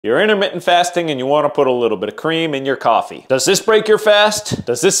You're intermittent fasting and you want to put a little bit of cream in your coffee. Does this break your fast?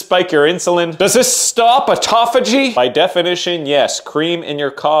 Does this spike your insulin? Does this stop autophagy? By definition, yes, cream in your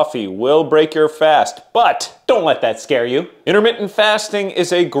coffee will break your fast, but don't let that scare you. Intermittent fasting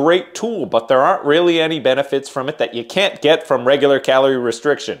is a great tool, but there aren't really any benefits from it that you can't get from regular calorie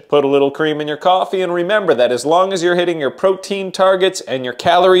restriction. Put a little cream in your coffee and remember that as long as you're hitting your protein targets and your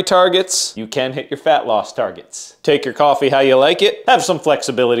calorie targets, you can hit your fat loss targets. Take your coffee how you like it, have some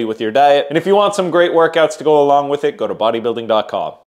flexibility with your diet, and if you want some great workouts to go along with it, go to Bodybuilding.com.